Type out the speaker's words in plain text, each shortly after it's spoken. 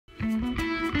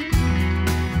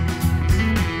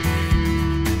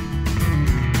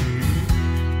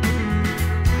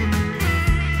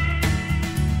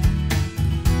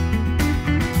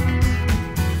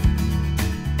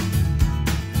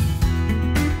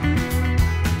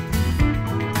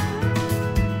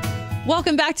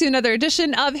Welcome back to another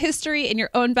edition of History in Your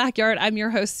Own Backyard. I'm your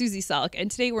host, Susie Selk, and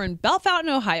today we're in Bellefontaine,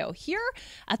 Ohio, here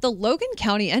at the Logan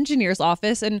County Engineer's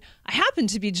Office, and I happen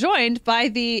to be joined by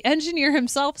the engineer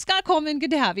himself, Scott Coleman.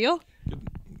 Good to have you.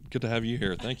 Good to have you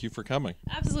here. Thank you for coming.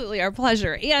 Absolutely, our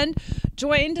pleasure. And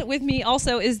joined with me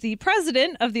also is the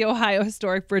president of the Ohio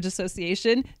Historic Bridge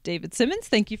Association, David Simmons.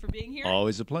 Thank you for being here.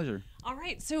 Always a pleasure. All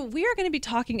right, so we are going to be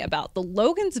talking about the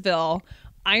Logansville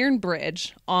Iron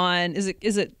Bridge on, is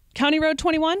it County Road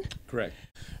 21? Correct.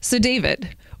 So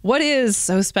David, what is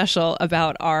so special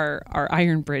about our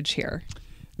iron bridge here?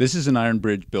 This is an iron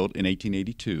bridge built in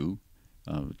 1882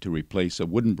 to replace a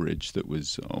wooden bridge that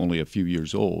was only a few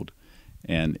years old.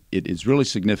 And it is really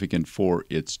significant for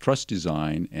its truss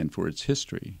design and for its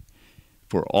history.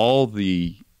 For all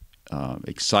the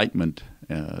excitement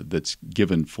that's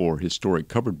given for historic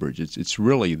covered bridges, it's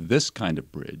really this kind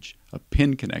of bridge, a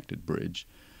pin-connected bridge,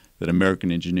 that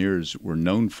American engineers were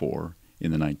known for in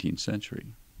the 19th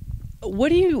century. What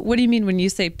do you mean when you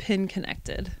say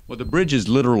pin-connected? Well, the bridge is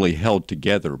literally held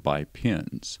together by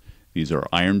pins. These are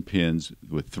iron pins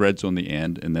with threads on the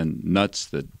end and then nuts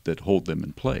that hold them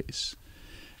in place.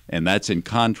 And that's in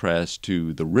contrast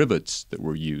to the rivets that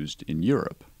were used in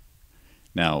Europe.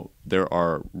 Now, there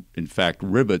are, in fact,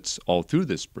 rivets all through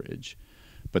this bridge,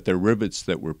 but they're rivets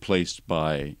that were placed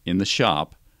in the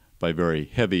shop by very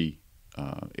heavy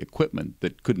equipment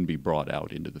that couldn't be brought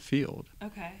out into the field.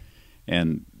 Okay.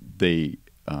 And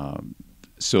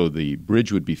so the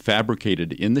bridge would be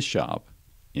fabricated in the shop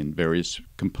in various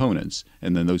components,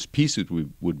 and then those pieces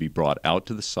would be brought out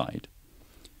to the site.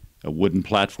 A wooden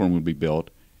platform would be built,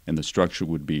 and the structure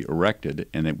would be erected,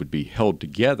 and it would be held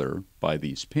together by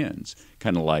these pins,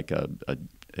 kind of like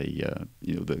the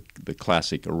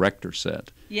classic erector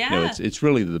set. Yeah. It's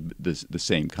really the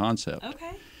same concept.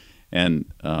 Okay. And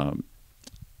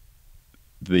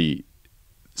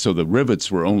so the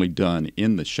rivets were only done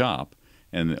in the shop,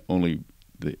 and only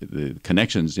the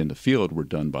connections in the field were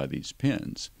done by these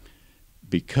pins,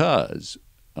 because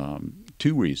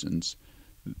two reasons.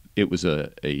 It was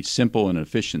a simple and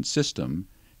efficient system,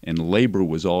 and labor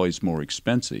was always more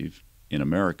expensive in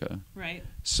America. Right.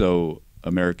 So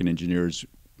American engineers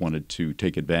wanted to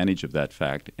take advantage of that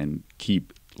fact and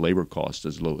keep labor costs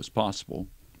as low as possible.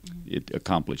 Mm-hmm. It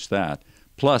accomplished that.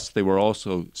 Plus, they were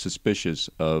also suspicious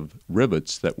of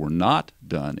rivets that were not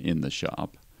done in the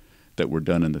shop, that were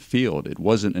done in the field. It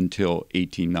wasn't until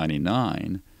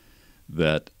 1899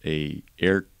 that a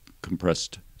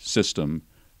air-compressed system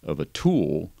of a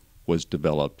tool was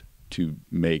developed to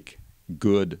make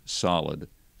good, solid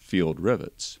field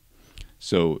rivets.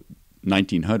 So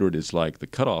 1900 is like the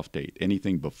cutoff date.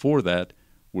 Anything before that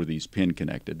were these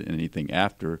pin-connected, and anything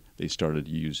after, they started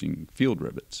using field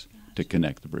rivets to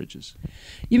connect the bridges.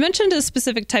 You mentioned a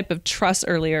specific type of truss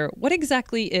earlier. What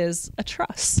exactly is a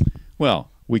truss?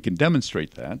 Well, we can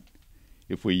demonstrate that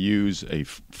if we use a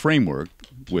framework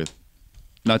with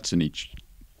nuts in each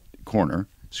corner,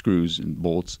 screws and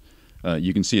bolts.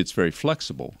 You can see it's very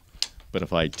flexible. But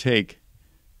if I take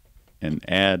and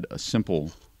add a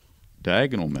simple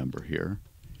diagonal member here,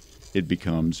 it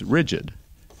becomes rigid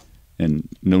and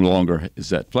no longer is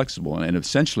that flexible. And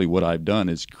essentially what I've done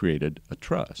is created a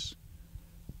truss.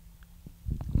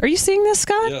 Are you seeing this,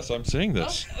 Scott? Yes, I'm seeing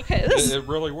this. Oh, okay, It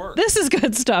really works. This is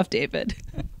good stuff, David.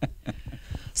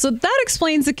 So that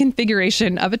explains the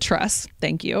configuration of a truss.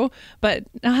 Thank you. But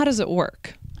now how does it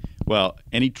work? Well,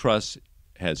 any truss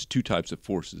has two types of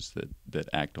forces that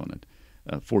act on it.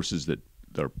 Forces that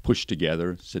are pushed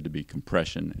together, said to be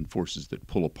compression, and forces that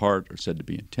pull apart are said to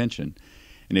be in tension.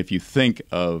 And if you think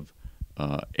of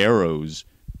arrows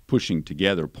pushing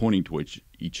together, pointing to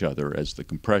each other as the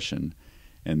compression,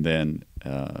 and then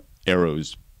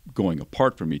arrows going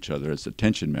apart from each other as the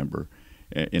tension member,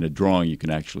 in a drawing you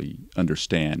can actually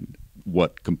understand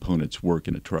what components work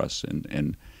in a truss,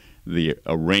 and the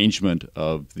arrangement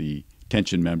of the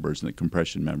tension members and the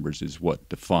compression members is what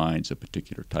defines a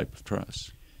particular type of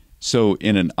truss. So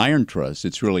in an iron truss,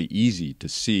 it's really easy to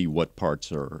see what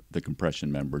parts are the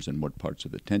compression members and what parts are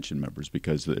the tension members,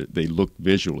 because they look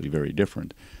visually very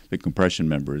different. The compression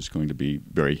member is going to be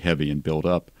very heavy and built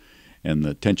up, and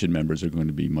the tension members are going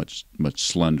to be much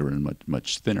slender and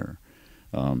much thinner.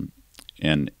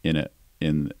 And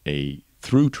in a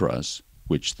through truss,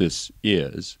 which this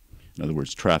is, in other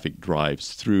words, traffic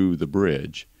drives through the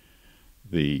bridge,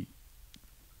 the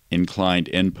inclined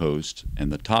end post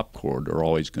and the top cord are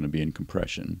always going to be in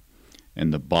compression,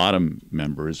 and the bottom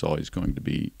member is always going to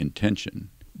be in tension.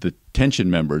 The tension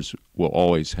members will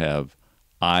always have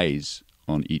eyes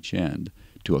on each end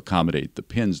to accommodate the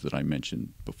pins that I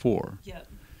mentioned before. Yep.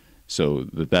 So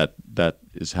that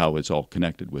is how it's all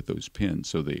connected with those pins.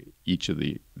 So each of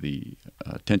the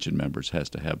tension members has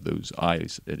to have those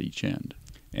eyes at each end.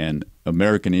 And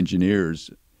American engineers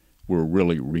were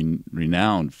really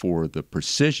renowned for the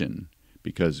precision,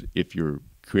 because if you're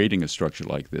creating a structure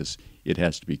like this, it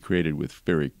has to be created with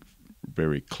very,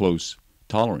 very close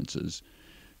tolerances.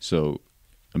 So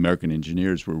American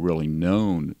engineers were really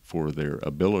known for their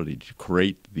ability to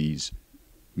create these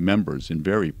members in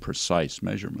very precise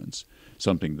measurements,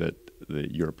 something that the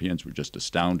Europeans were just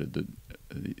astounded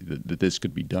that this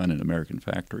could be done in American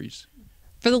factories.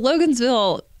 For the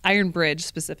Logansville Iron Bridge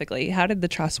specifically, how did the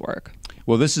truss work?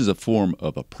 Well, this is a form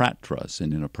of a Pratt truss,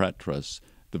 and in a Pratt truss,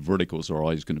 the verticals are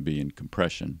always going to be in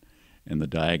compression, and the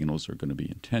diagonals are going to be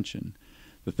in tension.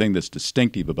 The thing that's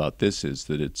distinctive about this is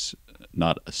that it's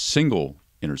not a single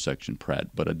intersection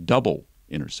Pratt, but a double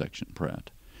intersection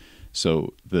Pratt.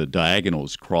 So the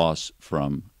diagonals cross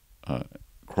from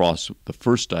the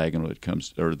first diagonal it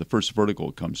comes, or the first vertical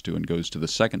it comes to, and goes to the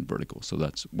second vertical. So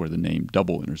that's where the name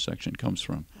double intersection comes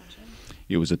from. Gotcha.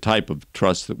 It was a type of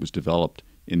truss that was developed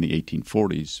in the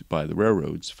 1840s by the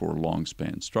railroads for long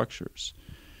span structures.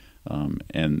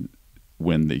 And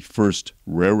when the first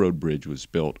railroad bridge was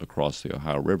built across the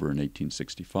Ohio River in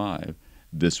 1865,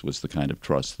 this was the kind of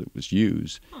truss that was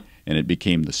used, and it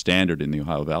became the standard in the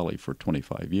Ohio Valley for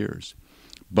 25 years.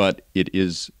 But it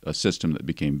is a system that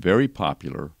became very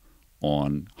popular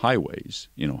on highways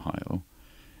in Ohio,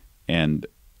 and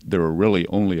there are really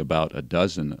only about a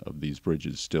dozen of these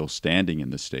bridges still standing in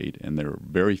the state, and there are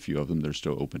very few of them that are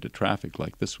still open to traffic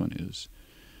like this one is.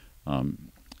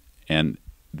 And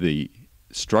the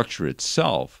structure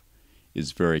itself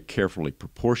is very carefully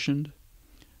proportioned.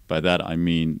 By that I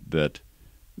mean that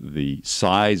the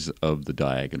size of the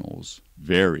diagonals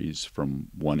varies from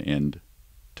one end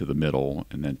to the middle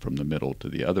and then from the middle to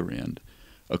the other end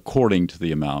according to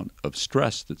the amount of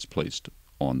stress that's placed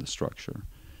on the structure.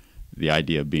 The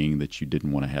idea being that you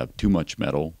didn't want to have too much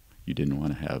metal, you didn't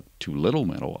want to have too little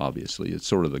metal, obviously. It's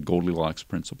sort of the Goldilocks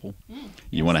principle.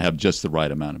 You want to have just the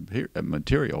right amount of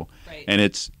material. Right. And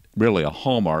it's really a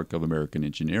hallmark of American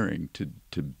engineering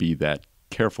to be that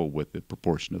careful with the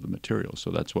proportion of the material.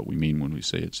 So that's what we mean when we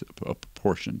say it's a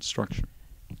proportioned structure.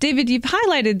 David, you've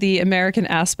highlighted the American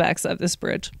aspects of this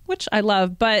bridge, which I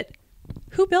love, but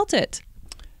who built it?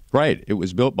 Right. It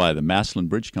was built by the Massillon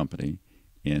Bridge Company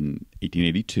in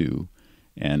 1882.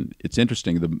 And it's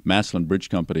interesting, the Massillon Bridge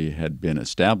Company had been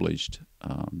established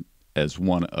as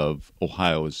one of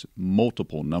Ohio's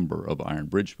multiple number of iron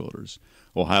bridge builders.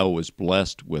 Ohio was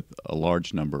blessed with a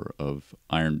large number of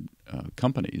iron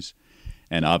companies,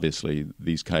 and obviously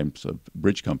these kinds of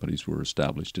bridge companies were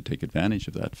established to take advantage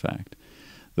of that fact.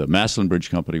 The Massillon Bridge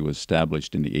Company was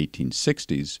established in the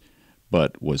 1860s,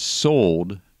 but was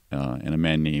sold, and a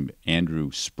man named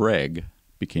Andrew Sprague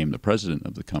became the president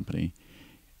of the company.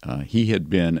 He had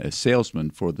been a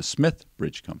salesman for the Smith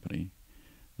Bridge Company.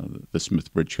 The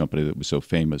Smith Bridge Company that was so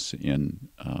famous in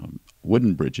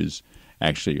wooden bridges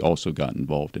actually also got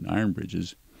involved in iron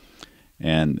bridges.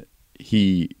 And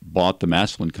he bought the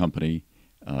Massillon Company,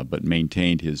 but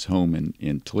maintained his home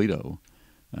in Toledo.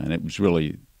 And it was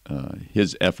really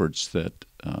his efforts that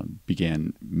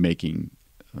began making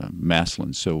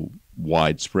Massillon so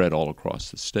widespread all across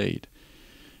the state.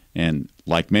 And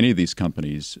like many of these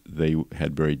companies, they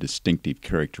had very distinctive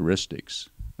characteristics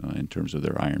in terms of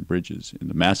their iron bridges. And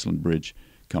the Massillon Bridge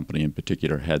Company in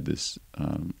particular had this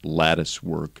lattice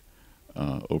work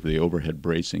over the overhead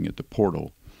bracing at the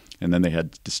portal. And then they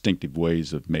had distinctive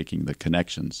ways of making the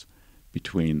connections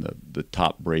between the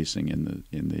top bracing and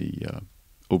the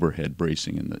overhead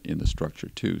bracing in the structure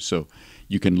too. So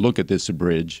you can look at this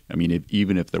bridge, I mean,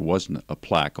 even if there wasn't a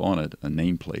plaque on it, a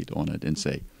nameplate on it, and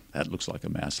say, that looks like a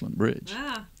Massillon Bridge.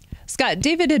 Ah. Scott,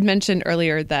 David had mentioned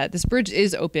earlier that this bridge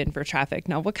is open for traffic.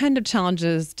 Now, what kind of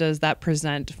challenges does that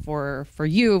present for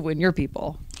you and your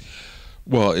people?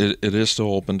 Well, it is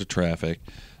still open to traffic.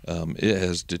 It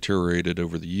has deteriorated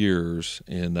over the years,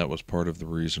 and that was part of the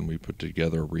reason we put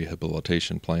together a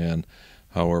rehabilitation plan.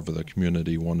 However, the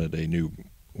community wanted a new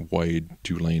wide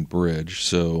two-lane bridge,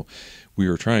 so we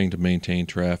were trying to maintain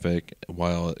traffic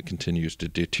while it continues to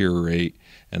deteriorate,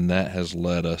 and that has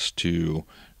led us to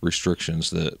restrictions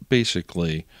that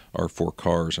basically are for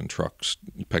cars and trucks,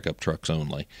 pickup trucks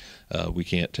only. We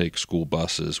can't take school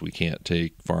buses, we can't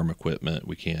take farm equipment,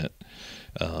 we can't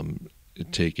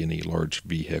take any large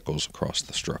vehicles across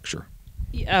the structure.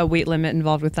 Weight limit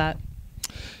involved with that?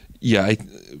 Yeah,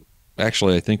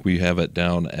 I think we have it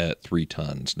down at 3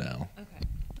 tons now.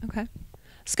 Okay.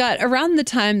 Scott, around the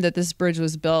time that this bridge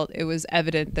was built, it was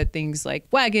evident that things like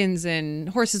wagons and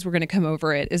horses were going to come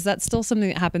over it. Is that still something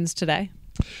that happens today?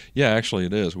 Yeah, actually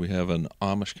it is. We have an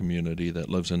Amish community that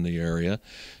lives in the area,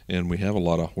 and we have a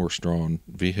lot of horse-drawn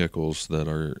vehicles that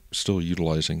are still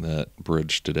utilizing that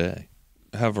bridge today.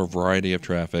 Have a variety of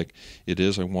traffic. It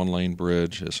is a one-lane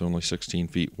bridge. It's only 16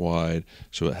 feet wide,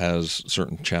 so it has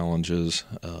certain challenges.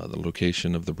 The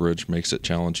location of the bridge makes it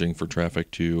challenging for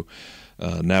traffic to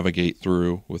navigate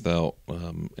through without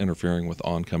interfering with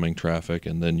oncoming traffic.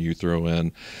 And then you throw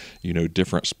in,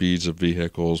 different speeds of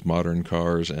vehicles, modern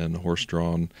cars, and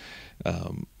horse-drawn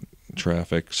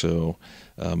traffic. So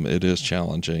it is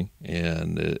challenging,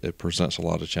 and it presents a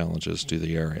lot of challenges to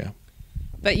the area.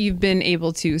 But you've been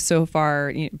able to, so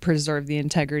far, preserve the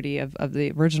integrity of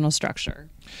the original structure.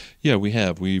 Yeah, we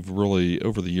have. We've really,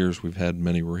 over the years, we've had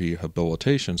many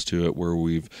rehabilitations to it where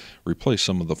we've replaced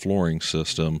some of the flooring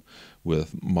system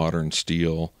with modern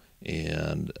steel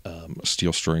and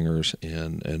steel stringers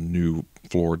and new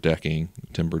floor decking,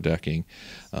 timber decking,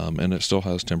 and it still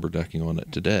has timber decking on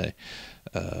it today.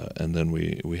 And then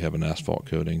we have an asphalt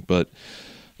coating. But,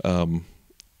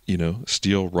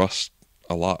 steel rusts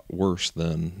a lot worse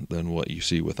than what you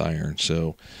see with iron.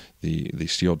 So the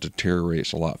steel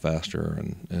deteriorates a lot faster,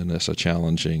 and it's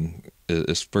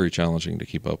very challenging to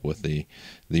keep up with the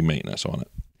maintenance on it.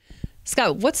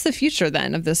 Scott, what's the future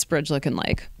then of this bridge looking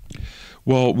like?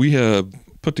 Well, we have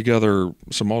put together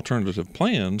some alternative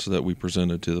plans that we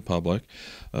presented to the public.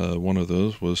 One of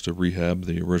those was to rehab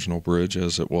the original bridge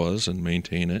as it was and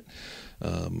maintain it.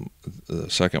 The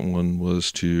second one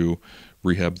was to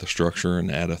rehab the structure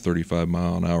and add a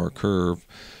 35-mile-an-hour curve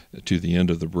to the end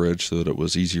of the bridge so that it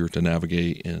was easier to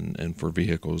navigate and for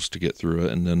vehicles to get through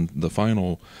it. And then the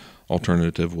final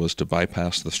alternative was to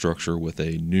bypass the structure with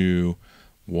a new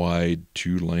wide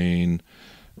 2-lane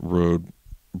road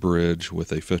bridge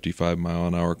with a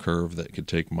 55-mile-an-hour curve that could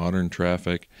take modern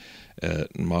traffic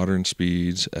at modern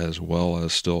speeds, as well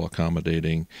as still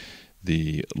accommodating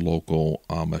the local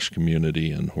Amish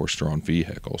community and horse-drawn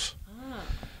vehicles.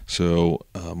 So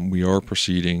we are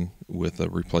proceeding with a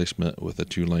replacement with a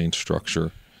 2-lane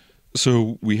structure.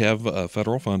 So we have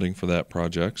federal funding for that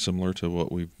project, similar to what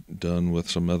we've done with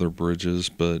some other bridges,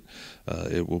 but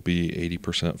it will be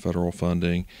 80% federal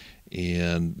funding,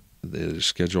 and it is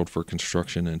scheduled for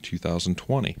construction in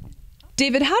 2020.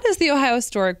 David, how does the Ohio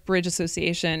Historic Bridge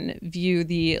Association view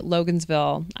the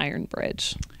Logansville Iron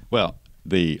Bridge? Well,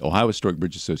 the Ohio Historic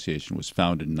Bridge Association was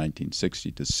founded in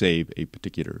 1960 to save a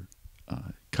particular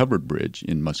covered bridge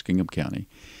in Muskingum County.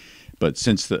 But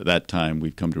since that time,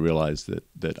 we've come to realize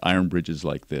that iron bridges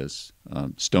like this,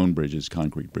 stone bridges,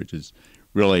 concrete bridges,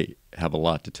 really have a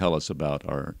lot to tell us about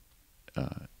our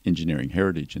engineering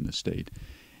heritage in the state.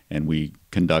 And we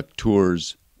conduct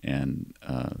tours and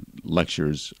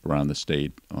lectures around the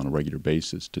state on a regular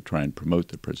basis to try and promote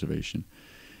the preservation.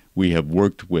 We have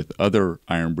worked with other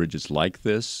iron bridges like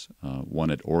this,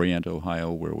 one at Orient,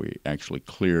 Ohio, where we actually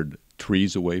cleared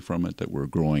trees away from it that were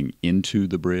growing into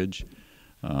the bridge,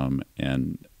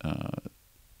 and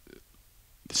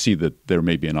see that there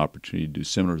may be an opportunity to do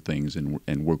similar things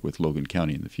and work with Logan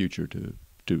County in the future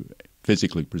to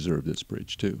physically preserve this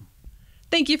bridge too.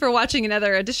 Thank you for watching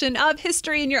another edition of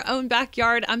History in Your Own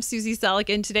Backyard. I'm Susie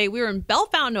Selleck, and today we were in Bell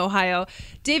Fountain, Ohio.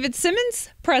 David Simmons,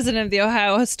 president of the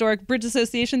Ohio Historic Bridge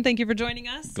Association, thank you for joining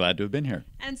us. Glad to have been here.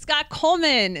 And Scott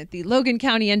Coleman, the Logan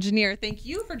County engineer, thank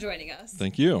you for joining us.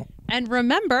 Thank you. And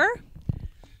remember,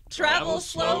 travel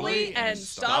slowly and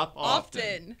stop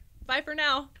often. Bye for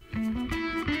now.